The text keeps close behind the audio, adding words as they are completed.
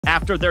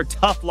After their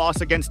tough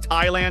loss against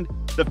Thailand,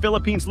 the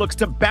Philippines looks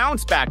to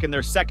bounce back in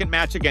their second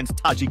match against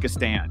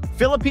Tajikistan.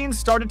 Philippines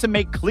started to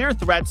make clear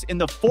threats in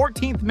the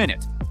 14th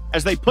minute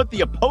as they put the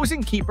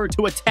opposing keeper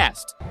to a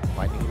test.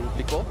 Finding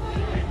Rublico,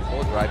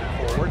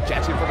 driving forward,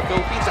 chance here for the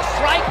Philippines, a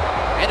strike,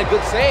 and a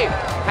good save.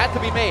 Had to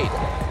be made.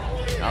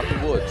 Out the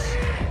woods.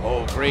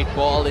 Oh, great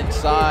ball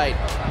inside.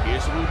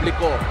 Here's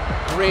Rublico,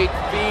 great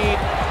feed,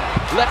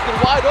 left it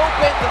wide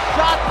open, the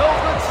shot no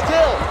good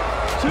still.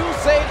 Two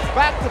saves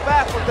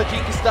back-to-back for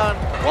Tajikistan.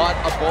 What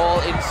a ball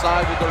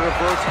inside with the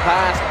reverse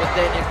pass, but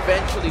then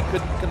eventually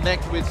couldn't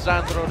connect with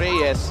Sandro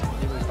Reyes.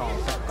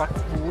 ก็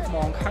บูทม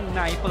องข้างใ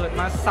นเปิด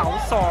มาเสา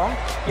สอง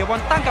เดี๋ยวบอ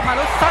ลตั้งกลับมาแ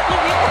ล้วซัดลู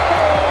กนี้โอ้โห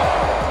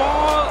บอล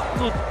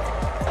หลุด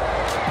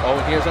Oh,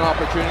 and here's an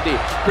opportunity.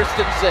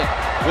 Christensen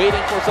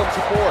waiting for some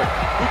support.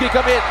 Who can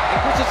come in? And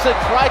Christensen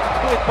tried to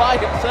do it by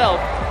himself.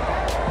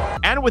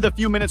 And with a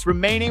few minutes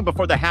remaining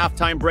before the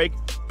halftime break,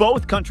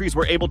 both countries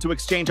were able to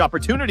exchange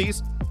opportunities,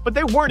 but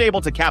they weren't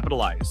able to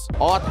capitalize.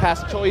 Ott has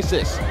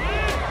choices.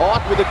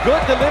 Ott with a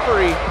good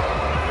delivery.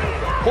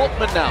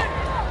 Holtmann now.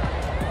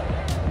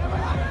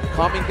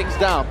 Calming things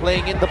down,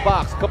 playing in the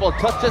box. Couple of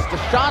touches, the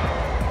shot.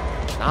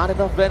 Not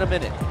enough venom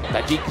in it.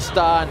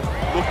 Tajikistan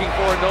looking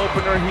for an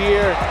opener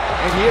here.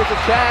 And here's a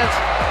chance.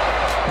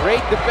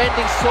 Great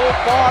defending so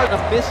far, and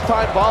a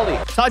missed-time volley.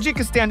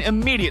 Tajikistan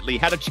immediately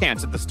had a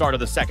chance at the start of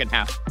the second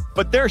half,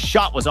 but their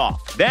shot was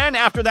off. Then,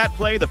 after that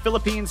play, the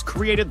Philippines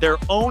created their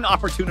own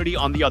opportunity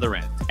on the other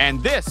end.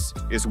 And this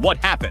is what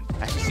happened.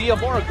 I see a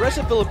more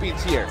aggressive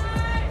Philippines here.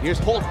 Here's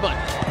Holtmann.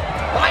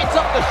 Lines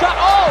up the shot.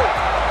 Oh!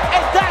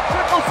 And that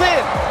trickles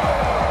in.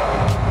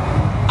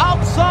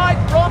 Outside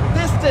from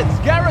distance,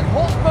 Gerrit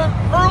Holtmann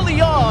early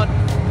on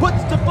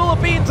puts the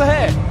Philippines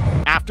ahead.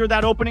 After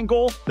that opening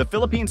goal, the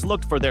Philippines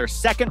looked for their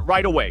second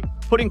right away,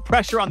 putting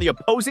pressure on the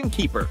opposing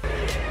keeper.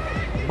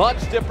 Much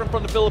different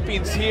from the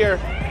Philippines here,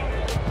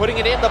 putting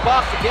it in the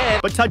box again.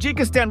 But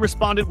Tajikistan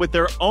responded with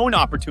their own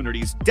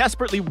opportunities,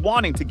 desperately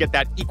wanting to get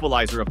that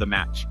equalizer of the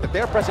match. But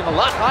they're pressing a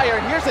lot higher,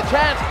 and here's a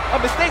chance. A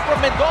mistake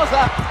from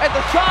Mendoza, and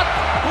the shot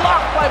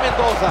blocked by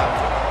Mendoza.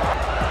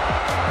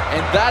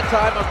 And that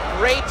time, a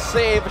great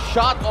save,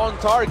 shot on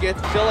target.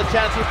 Still a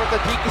chance here for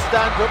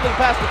Tajikistan, dribbling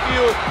past a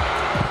few.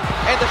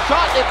 And the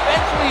shot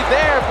eventually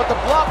there, but the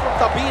block from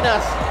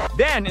Tabinas.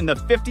 Then, in the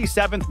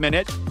 57th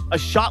minute, a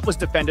shot was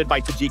defended by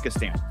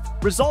Tajikistan,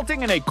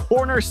 resulting in a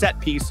corner set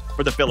piece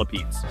for the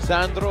Philippines.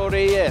 Sandro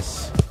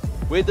Reyes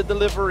with the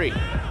delivery.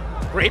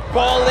 Great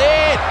ball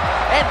in!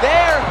 And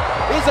there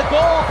is a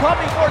goal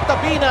coming for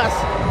Tabinas.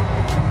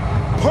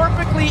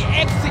 Perfectly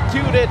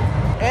executed,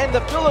 and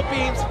the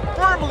Philippines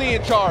firmly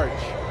in charge.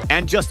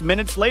 And just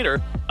minutes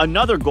later,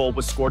 another goal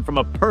was scored from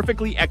a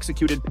perfectly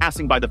executed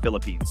passing by the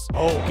Philippines.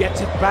 Oh,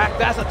 gets it back.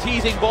 That's a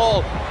teasing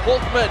ball.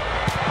 Holtmann,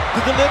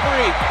 the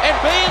delivery, and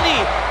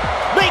Bailey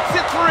makes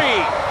it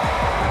 3.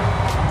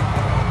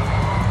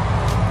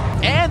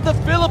 And the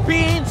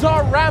Philippines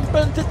are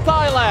rampant to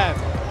Thailand.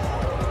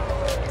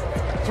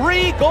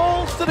 3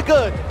 goals to the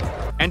good.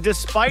 And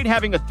despite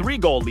having a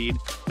 3-goal lead,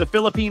 the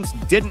Philippines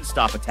didn't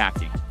stop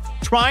attacking,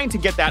 trying to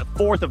get that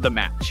 4th of the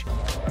match.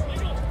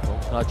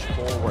 Touch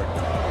forward.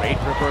 Great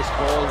reverse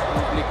ball.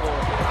 Rublico.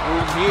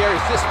 Room here.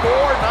 Is this 4?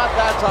 Not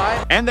that time.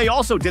 And they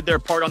also did their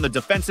part on the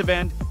defensive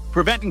end,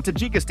 preventing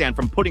Tajikistan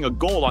from putting a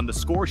goal on the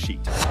score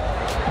sheet. Here's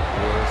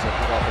a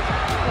good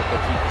opportunity for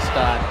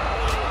Tajikistan.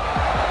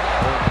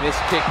 Oh,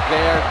 missed kick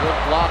there. Good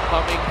block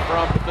coming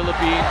from the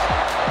Philippines.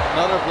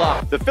 Another block.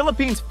 The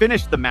Philippines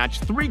finished the match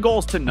 3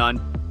 goals to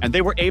none, and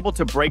they were able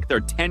to break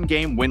their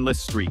 10-game winless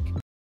streak.